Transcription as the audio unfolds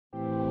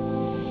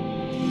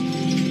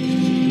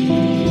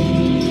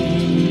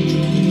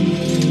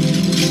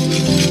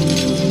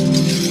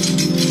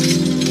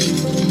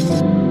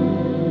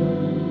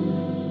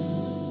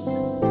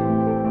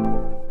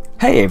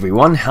Hey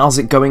everyone, how's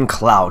it going?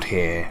 Cloud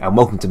here, and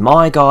welcome to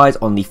my guide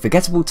on the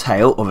forgettable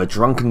tale of a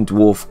Drunken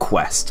Dwarf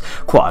quest.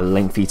 Quite a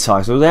lengthy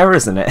title there,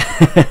 isn't it?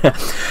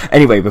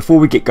 Anyway, before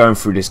we get going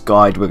through this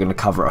guide, we're going to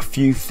cover a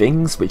few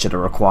things which are the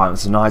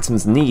requirements and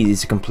items needed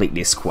to complete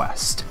this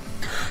quest.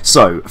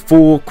 So,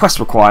 for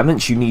quest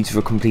requirements, you need to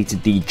have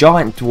completed the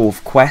Giant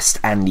Dwarf quest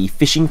and the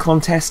Fishing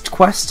Contest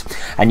quest,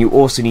 and you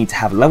also need to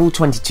have level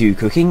 22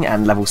 cooking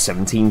and level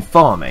 17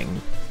 farming.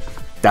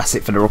 That's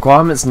it for the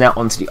requirements. Now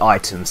onto the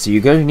items. So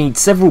you're going to need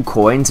several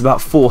coins,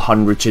 about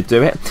 400 to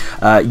do it.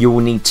 You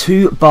will need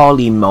 2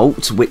 barley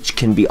malt, which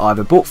can be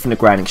either bought from the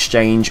Grand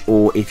Exchange,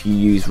 or if you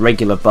use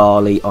regular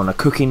barley on a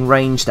cooking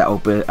range, that will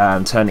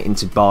turn it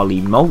into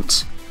barley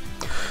malt.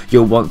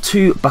 You'll want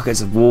 2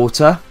 buckets of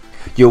water.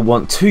 You'll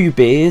want 2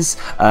 beers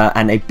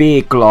and a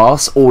beer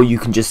glass, or you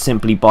can just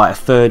simply buy a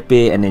third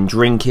beer and then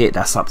drink it,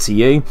 that's up to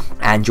you.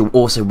 And you'll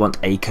also want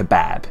a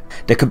kebab.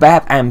 The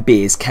kebab and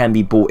beers can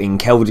be bought in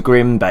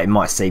Keldagrim, but it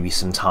might save you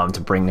some time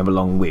to bring them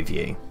along with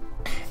you.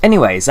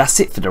 Anyways, that's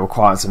it for the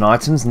requirements and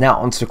items. Now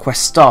onto the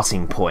quest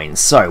starting point.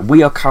 So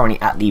we are currently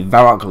at the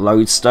Varrock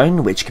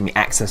lodestone, which can be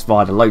accessed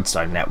via the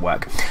lodestone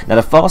network. Now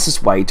the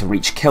fastest way to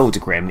reach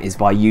Keldagrim is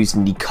by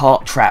using the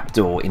cart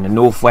trapdoor in the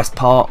northwest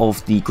part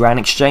of the Grand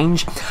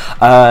Exchange.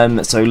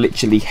 So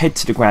literally head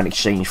to the Grand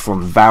Exchange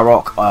from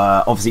Varrock.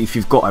 Obviously if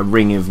you've got a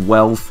ring of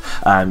wealth,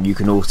 you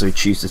can also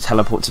choose to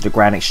teleport to the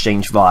Grand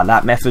Exchange via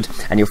that method,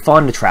 and you'll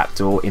find the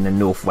trapdoor in the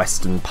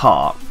northwestern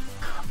part.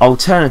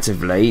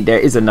 Alternatively, there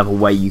is another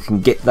way you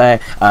can get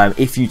there.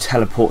 If you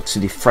teleport to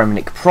the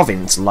Fremenic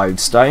Province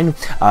lodestone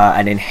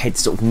and then head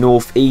sort of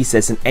northeast,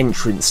 there's an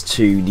entrance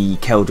to the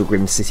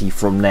Keldagrim city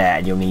from there,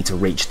 and you'll need to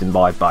reach them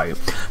by boat.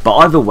 But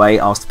either way,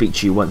 I'll speak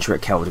to you once you're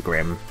at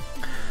Keldagrim.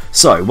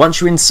 So, once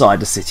you're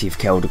inside the city of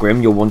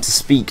Keldagrim, you'll want to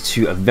speak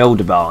to a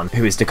Veldebarn,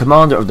 who is the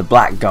commander of the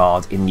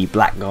Blackguard in the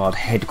Blackguard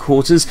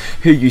headquarters,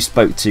 who you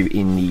spoke to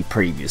in the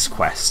previous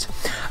quest.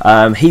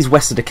 He's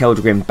west of the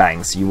Keldagrim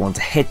bank, so you want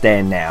to head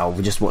there now.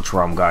 Just watch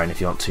where I'm going if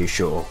you're not too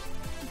sure.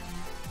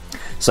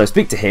 So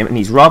speak to him, and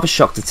he's rather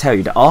shocked to tell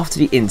you that after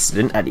the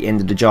incident at the end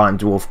of the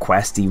Giant Dwarf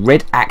quest, the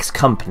Red Axe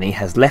Company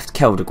has left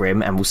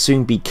Keldagrim and will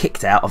soon be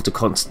kicked out of the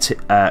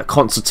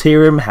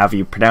Consortium, however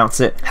you pronounce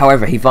it.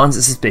 However, he finds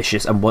it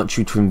suspicious and wants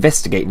you to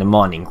investigate the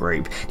mining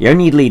group. The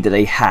only lead that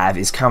they have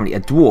is currently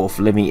a dwarf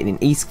living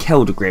in East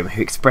Keldagrim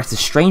who expresses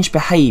strange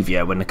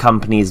behaviour when the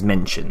company is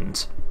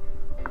mentioned.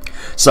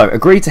 So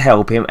agree to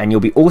help him, and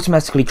you'll be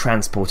automatically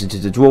transported to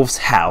the dwarf's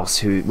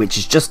house, which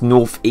is just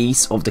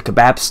northeast of the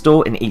kebab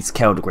store in East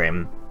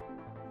Keldagrim.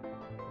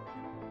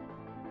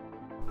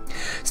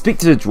 Speak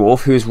to the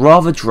dwarf, who is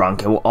rather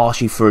drunk and will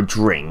ask you for a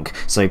drink,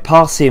 so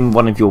pass him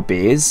one of your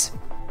beers.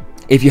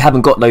 If you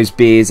haven't got those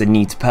beers and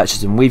need to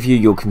purchase them with you,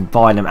 you can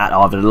buy them at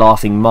either the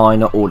Laughing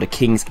Miner or the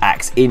King's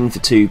Axe Inn for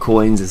 2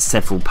 coins. There's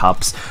several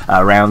pubs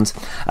around.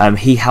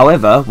 He,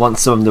 however,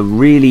 wants some of the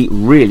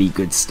really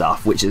good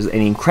stuff, which is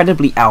an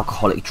incredibly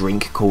alcoholic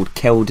drink called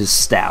Kelder's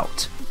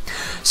Stout.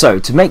 So,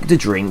 to make the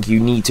drink, you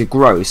need to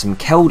grow some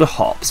Kelder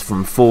hops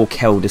from 4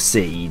 Kelder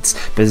seeds,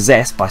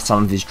 possessed by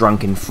some of his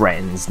drunken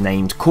friends,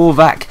 named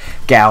Korvac,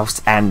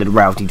 Gauss, and the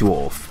Rowdy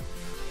Dwarf.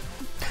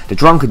 The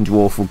Drunken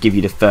Dwarf will give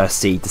you the first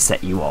seed to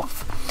set you off.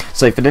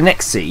 So for the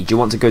next seed, you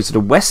want to go to the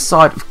west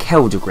side of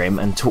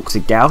Keldagrim and talk to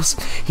Gauss.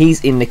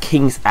 He's in the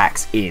King's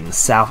Axe Inn,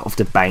 south of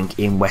the bank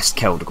in West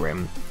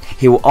Keldagrim.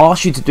 He will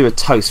ask you to do a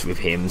toast with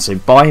him, so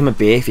buy him a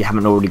beer if you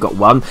haven't already got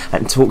one,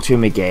 and talk to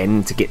him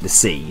again to get the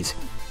seed.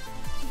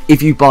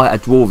 If you buy a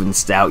Dwarven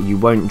Stout, you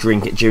won't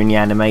drink it during the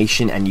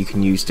animation, and you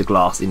can use the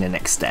glass in the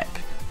next step.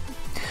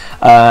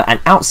 And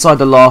outside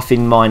the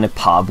Laughing Miner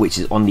pub, which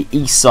is on the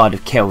east side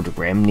of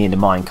Keldagrim near the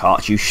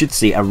minecarts, you should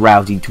see a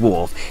Rowdy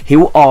Dwarf. He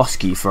will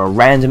ask you for a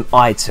random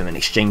item in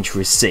exchange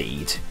for a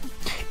seed.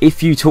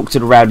 If you talk to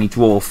the Rowdy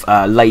Dwarf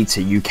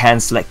later, you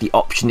can select the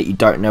option that you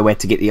don't know where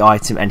to get the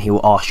item, and he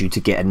will ask you to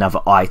get another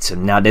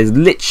item. Now there's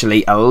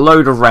literally a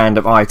load of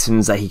random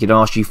items that he can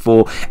ask you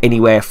for,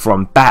 anywhere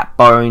from bat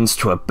bones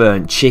to a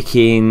burnt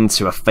chicken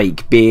to a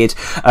fake beard.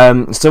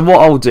 So what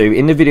I'll do,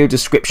 in the video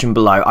description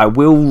below, I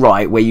will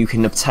write where you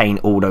can obtain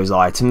all those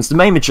items. The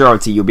main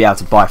majority you'll be able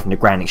to buy from the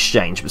Grand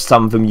Exchange, but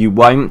some of them you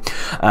won't,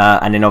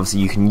 and then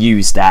obviously you can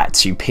use that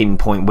to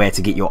pinpoint where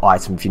to get your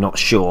item if you're not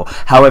sure.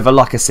 However,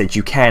 like I said,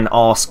 you can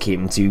ask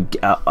him to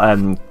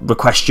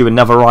request you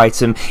another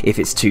item if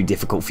it's too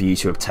difficult for you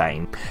to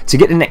obtain. To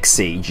get the next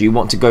seed, you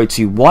want to go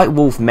to White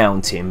Wolf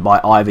Mountain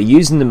by either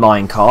using the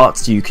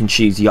minecarts. You can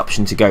choose the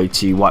option to go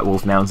to White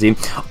Wolf Mountain,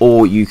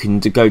 or you can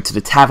go to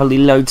the Taverley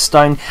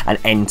lodestone and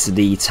enter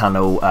the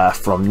tunnel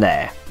from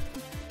there.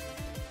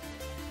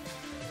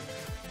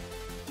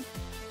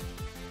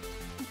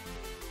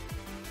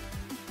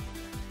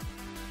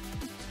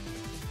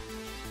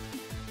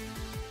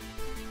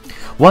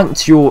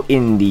 Once you're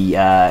in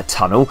the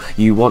tunnel,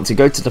 you want to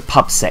go to the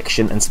pub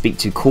section and speak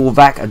to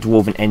Korvac, a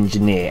Dwarven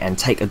engineer, and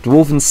take a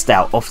Dwarven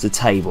Stout off the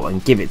table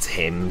and give it to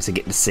him to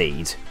get the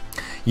seed.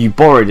 You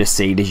borrow the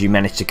seed as you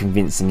manage to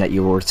convince him that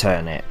you will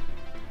return it.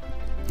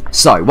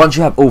 So, once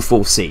you have all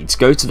 4 seeds,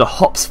 go to the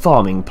hops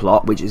farming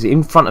plot, which is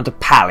in front of the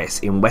palace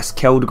in West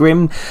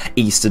Keldagrim,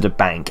 east of the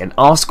bank, and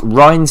ask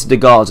Rhines the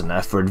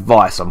gardener for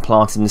advice on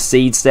planting the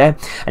seeds there,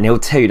 and he'll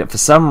tell you that for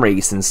some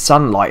reason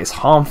sunlight is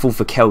harmful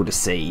for Kelda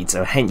seeds,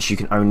 and hence you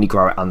can only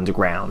grow it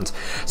underground.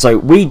 So,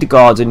 weed the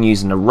garden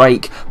using a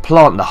rake,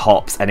 plant the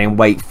hops, and then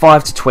wait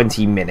 5 to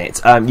 20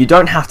 minutes. You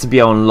don't have to be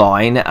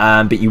online,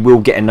 but you will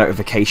get a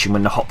notification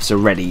when the hops are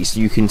ready, so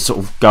you can sort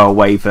of go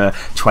away for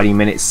 20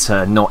 minutes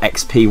to not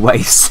XP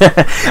waste.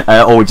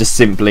 Or just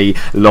simply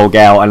log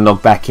out and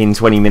log back in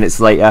 20 minutes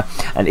later,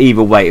 and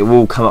either way it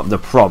will come up with the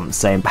prompt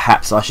saying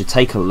perhaps I should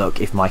take a look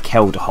if my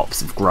Kelda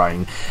hops have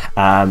grown.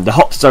 The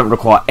hops don't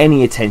require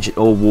any attention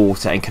or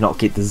water and cannot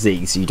get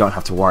disease, so you don't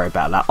have to worry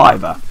about that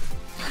either.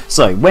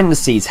 So when the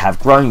seeds have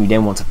grown, you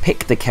then want to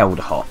pick the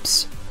Kelda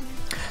hops.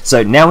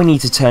 So now we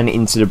need to turn it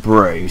into the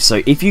brew.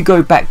 So if you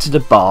go back to the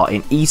bar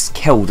in East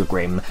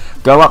Keldagrim,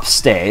 go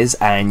upstairs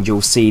and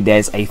you'll see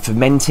there's a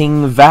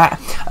fermenting vat.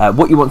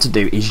 What you want to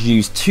do is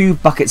use 2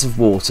 buckets of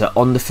water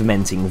on the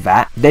fermenting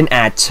vat, then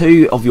add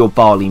 2 of your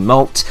barley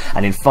malt,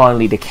 and then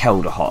finally the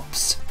Kelda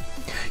hops.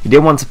 You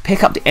then want to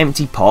pick up the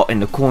empty pot in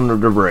the corner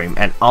of the room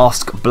and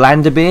ask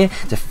Blanderbeer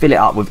to fill it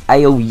up with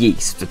ale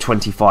yeast for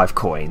 25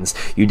 coins.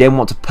 You then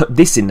want to put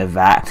this in the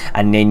vat,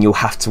 and then you'll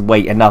have to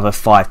wait another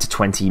 5 to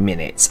 20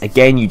 minutes.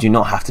 Again, you do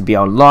not have to be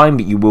online,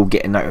 but you will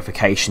get a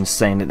notification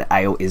saying that the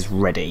ale is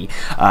ready.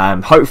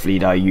 Hopefully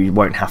though, you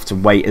won't have to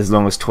wait as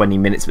long as 20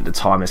 minutes, but the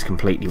time is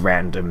completely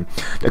random.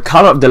 The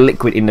colour of the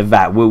liquid in the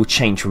vat will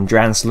change from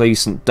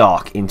translucent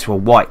dark into a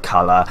white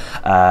colour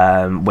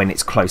when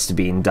it's close to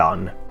being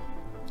done.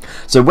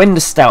 So when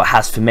the stout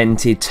has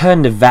fermented,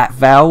 turn the vat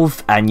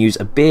valve and use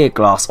a beer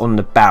glass on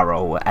the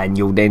barrel, and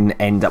you'll then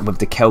end up with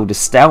the Kelda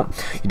stout.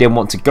 You then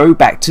want to go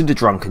back to the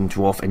Drunken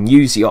Dwarf and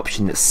use the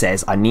option that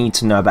says I need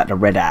to know about the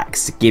red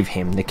axe to give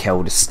him the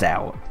Kelda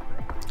stout.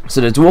 So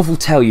the dwarf will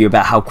tell you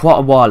about how quite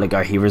a while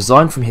ago he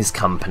resigned from his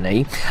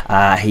company.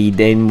 He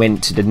then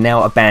went to the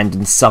now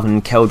abandoned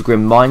southern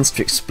Keldagrim mines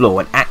to explore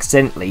and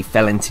accidentally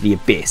fell into the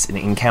abyss and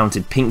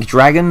encountered pink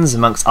dragons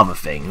amongst other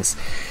things.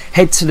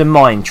 Head to the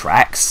mine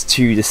tracks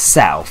to the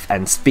south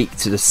and speak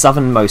to the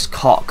southernmost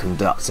cart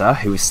conductor,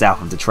 who is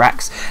south of the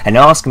tracks, and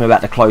ask him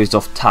about the closed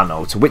off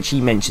tunnel, to which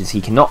he mentions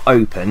he cannot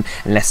open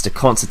unless the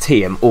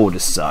Consortium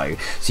orders so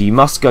you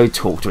must go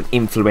talk to an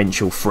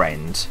influential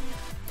friend.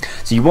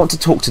 So you want to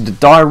talk to the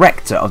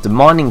director of the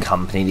mining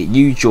company that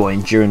you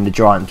joined during the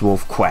Giant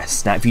Dwarf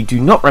quest. Now if you do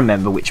not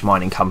remember which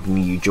mining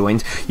company you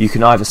joined, you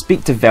can either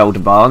speak to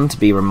Veldebarn to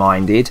be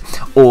reminded,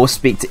 or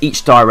speak to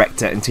each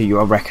director until you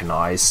are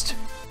recognised.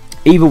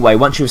 Either way,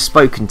 once you have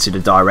spoken to the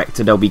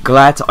director, they'll be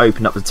glad to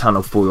open up the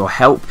tunnel for your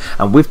help,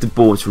 and with the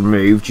boards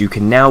removed you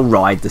can now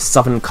ride the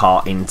southern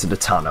cart into the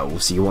tunnel,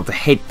 so you want to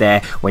head there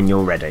when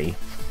you're ready.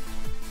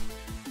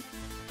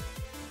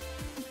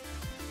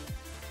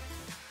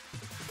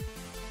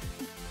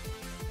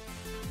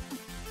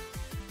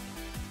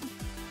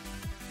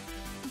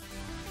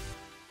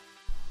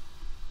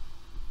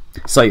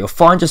 So you'll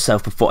find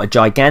yourself before a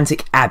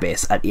gigantic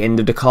abyss at the end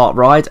of the cart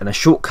ride, and a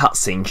short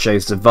cutscene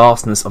shows the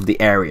vastness of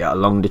the area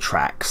along the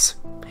tracks.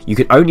 You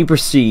can only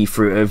proceed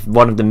through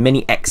one of the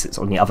many exits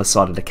on the other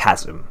side of the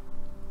chasm.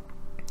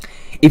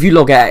 If you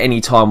log out at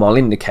any time while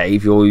in the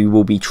cave, you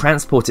will be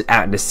transported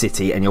out of the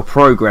city and your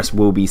progress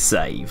will be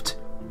saved.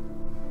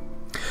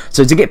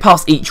 So to get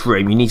past each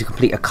room you need to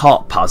complete a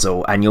cart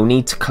puzzle, and you'll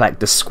need to collect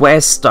the square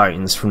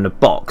stones from the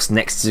box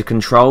next to the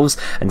controls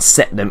and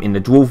set them in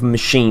the dwarven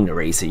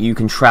machinery so you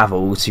can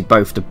travel to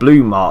both the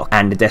blue mark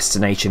and the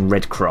destination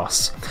Red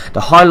Cross.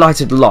 The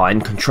highlighted line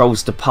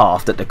controls the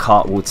path that the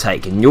cart will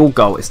take, and your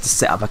goal is to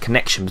set up a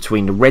connection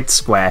between the red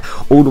square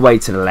all the way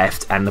to the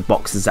left and the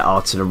boxes that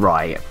are to the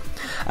right.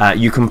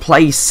 You can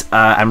place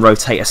and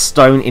rotate a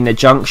stone in the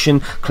junction.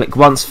 Click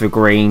once for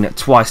green,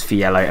 twice for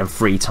yellow, and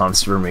 3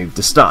 times to remove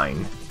the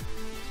stone.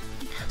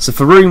 So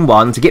for room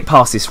 1, to get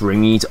past this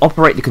room you need to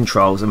operate the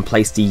controls and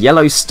place the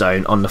yellow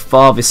stone on the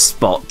farthest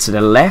spot to the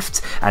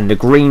left, and the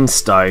green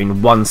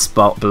stone 1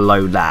 spot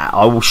below that.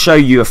 I will show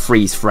you a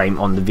freeze frame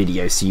on the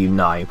video so you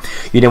know.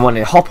 You then want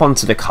to hop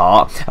onto the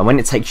cart, and when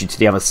it takes you to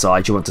the other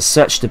side you want to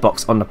search the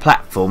box on the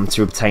platform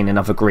to obtain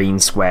another green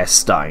square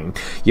stone.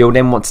 You'll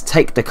then want to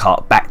take the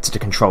cart back to the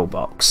control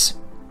box.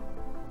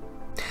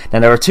 Now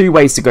there are 2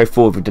 ways to go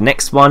forward with the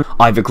next one,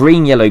 either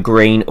green yellow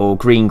green or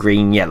green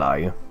green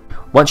yellow.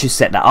 Once you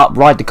set that up,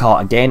 ride the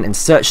cart again and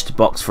search the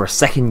box for a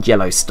second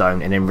yellow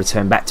stone, and then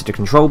return back to the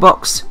control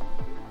box.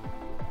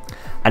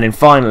 And then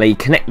finally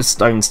connect the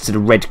stones to the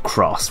red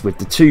cross with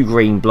the 2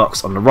 green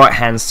blocks on the right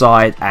hand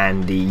side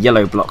and the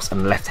yellow blocks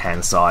on the left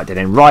hand side, and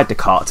then ride the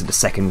cart to the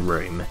second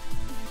room.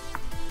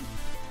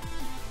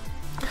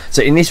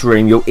 So in this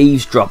room you'll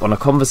eavesdrop on a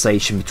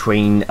conversation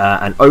between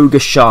an ogre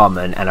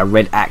shaman and a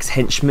red axe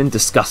henchman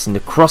discussing the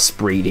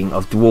crossbreeding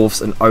of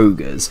dwarfs and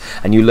ogres,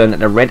 and you learn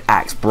that the red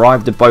axe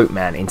bribed the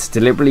boatman into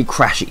deliberately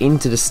crashing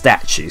into the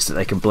statue so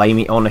they can blame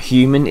it on a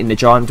human in the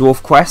giant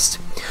dwarf quest.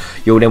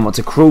 You'll then want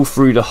to crawl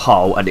through the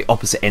hole at the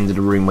opposite end of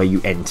the room where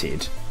you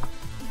entered.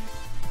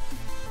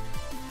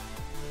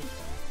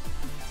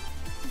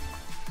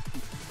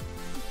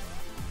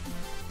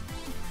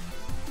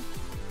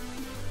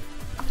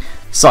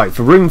 So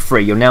for room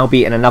 3, you'll now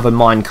be in another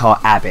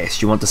minecart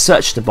abyss. You want to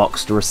search the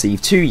box to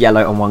receive 2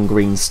 yellow and 1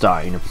 green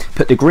stone.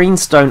 Put the green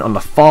stone on the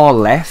far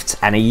left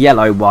and a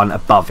yellow one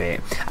above it,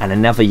 and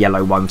another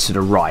yellow one to the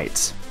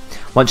right.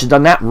 Once you've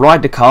done that,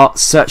 ride the cart,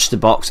 search the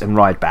box and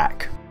ride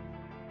back.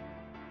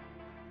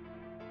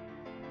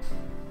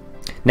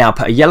 Now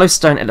put a yellow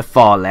stone at the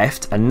far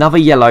left, another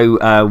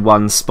yellow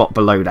one spot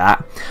below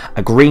that,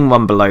 a green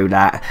one below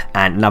that,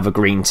 and another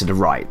green to the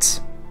right.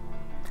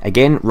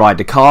 Again, ride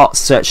the cart,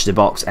 search the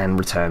box and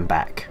return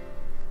back.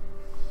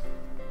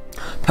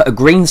 Put a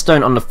green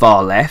stone on the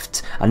far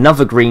left,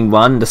 another green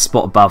one the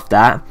spot above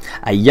that,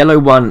 a yellow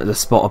one at the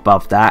spot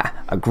above that,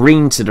 a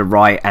green to the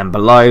right and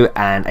below,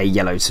 and a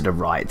yellow to the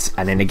right.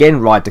 And then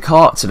again, ride the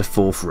cart to the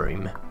 4th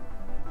room.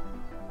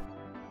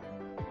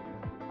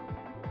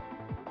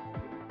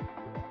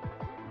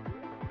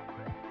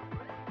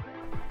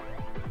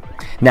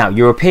 Now,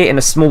 you appear in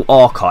a small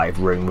archive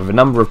room with a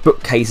number of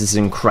bookcases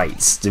and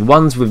crates, the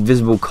ones with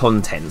visible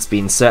contents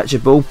being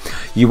searchable.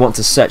 You want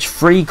to search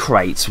 3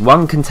 crates.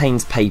 One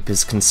contains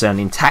papers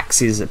concerning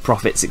taxes,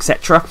 profits,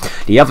 etc.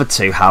 The other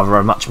 2, however,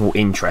 are much more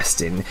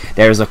interesting.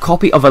 There is a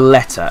copy of a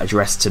letter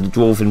addressed to the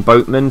Dwarven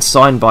boatman,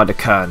 signed by the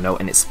Colonel,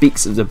 and it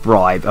speaks of the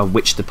bribe of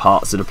which the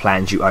parts of the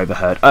plans you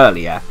overheard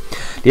earlier.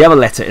 The other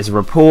letter is a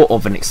report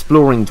of an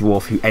exploring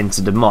dwarf who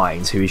entered the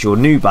mines, who is your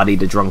new buddy,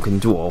 the Drunken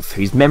Dwarf,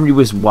 whose memory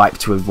was wiped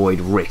to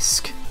avoid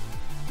risk.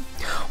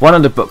 One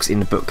of the books in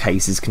the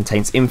bookcases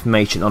contains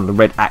information on the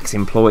Red Axe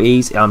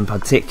employees, in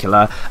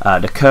particular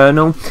the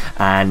Colonel,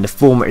 and the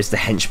former is the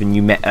henchman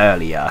you met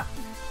earlier.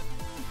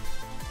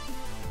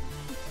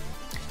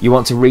 You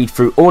want to read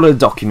through all of the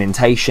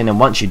documentation, and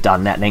once you've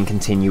done that, then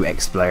continue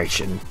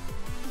exploration.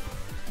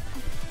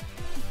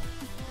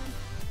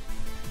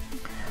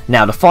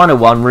 Now the final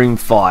one, room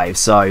 5,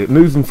 so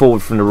moving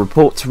forward from the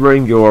report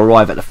room, you'll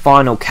arrive at the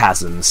final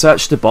chasm.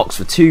 Search the box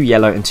for 2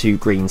 yellow and 2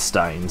 green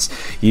stones.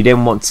 You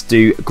then want to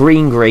do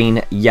green,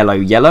 green, yellow,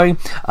 yellow,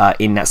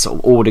 in that sort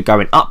of order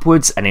going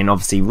upwards, and then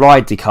obviously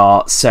ride the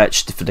cart,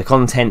 search for the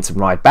contents and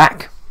ride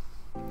back.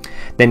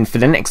 Then for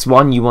the next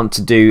one, you want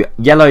to do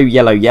yellow,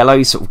 yellow,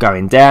 yellow, sort of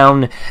going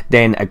down,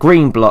 then a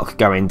green block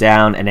going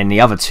down, and then the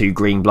other 2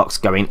 green blocks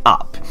going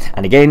up.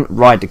 And again,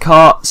 ride the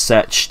cart,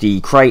 search the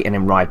crate, and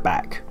then ride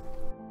back.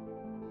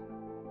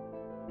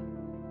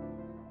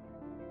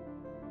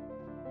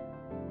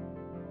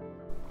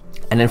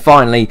 And then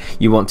finally,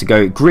 you want to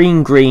go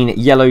green, green,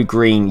 yellow,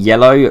 green,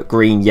 yellow,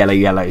 green, yellow,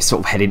 yellow, sort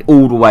of heading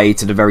all the way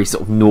to the very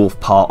sort of north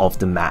part of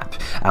the map.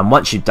 And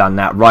once you've done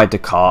that, ride the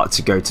cart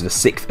to go to the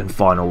 6th and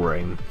final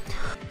room.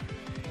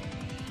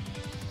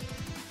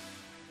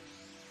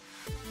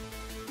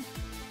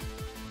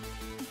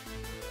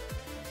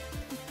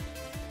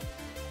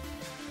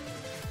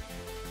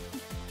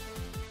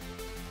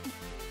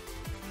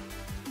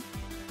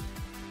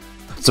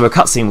 So a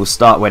cutscene will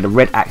start where the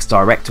Red Axe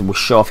director will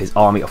show off his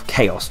army of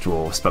Khaos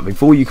Dwarfs, but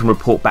before you can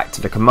report back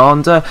to the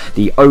commander,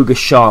 the Ogre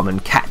Shaman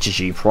catches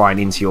you prying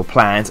into your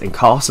plans and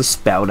casts a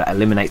spell that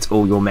eliminates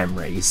all your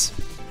memories.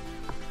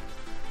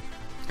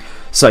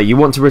 So you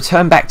want to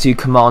return back to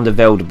Commander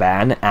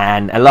Veldeban,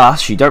 and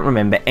alas, you don't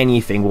remember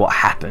anything what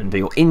happened, but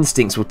your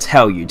instincts will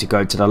tell you to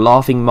go to the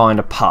Laughing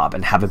Miner pub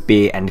and have a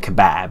beer and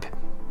kebab.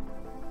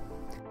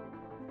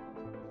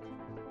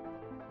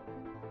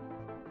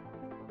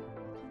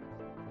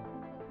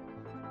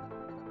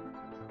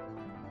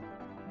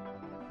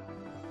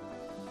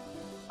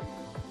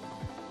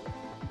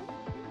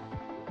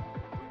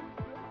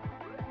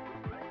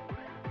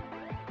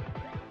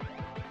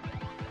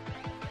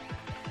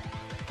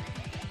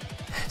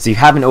 So if you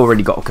haven't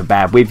already got a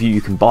kebab with you, you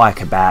can buy a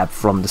kebab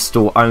from the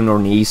store owner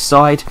on the east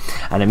side,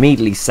 and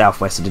immediately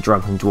southwest of the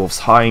Drunken Dwarf's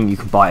home you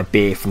can buy a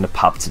beer from the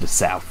pub to the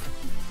south.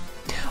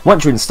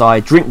 Once you're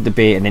inside, drink the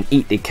beer and then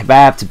eat the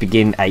kebab to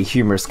begin a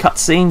humorous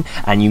cutscene,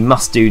 and you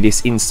must do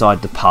this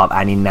inside the pub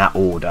and in that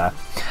order.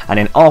 And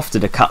then after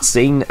the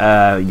cutscene,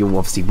 you'll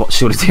obviously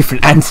watch all the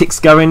different antics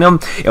going on.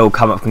 It'll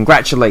come up,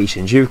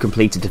 congratulations, you've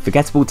completed the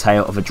forgettable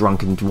tale of a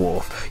drunken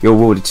dwarf. You're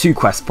awarded 2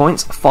 quest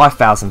points,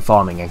 5,000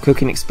 farming and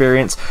cooking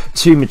experience,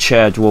 2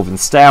 mature dwarven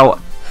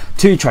stout,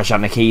 2 treasure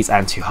hunter keys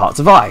and 2 hearts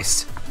of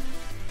ice.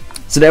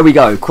 So there we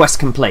go, quest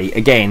complete.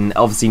 Again,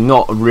 obviously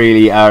not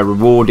really a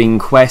rewarding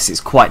quest,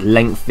 it's quite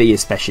lengthy,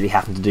 especially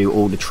having to do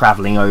all the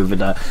travelling over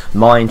the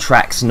mine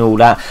tracks and all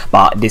that,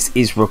 but this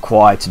is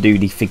required to do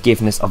the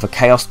Forgiveness of a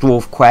Khaos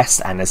Dwarf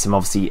quest, and there's some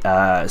obviously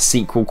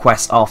sequel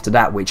quests after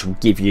that which will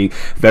give you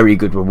very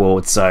good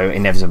rewards, so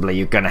inevitably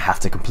you're going to have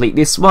to complete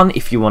this one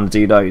if you want to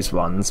do those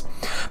ones.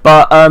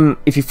 But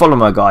if you follow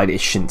my guide, it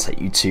shouldn't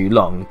take you too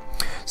long.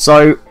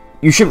 So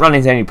you shouldn't run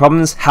into any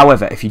problems.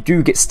 However, if you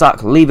do get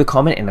stuck, leave a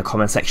comment in the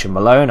comment section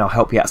below and I'll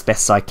help you out as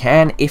best as I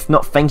can. If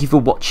not, thank you for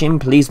watching.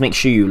 Please make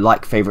sure you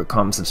like, favourite,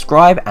 comment,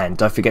 subscribe, and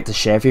don't forget to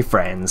share with your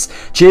friends.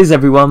 Cheers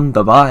everyone,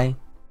 bye bye.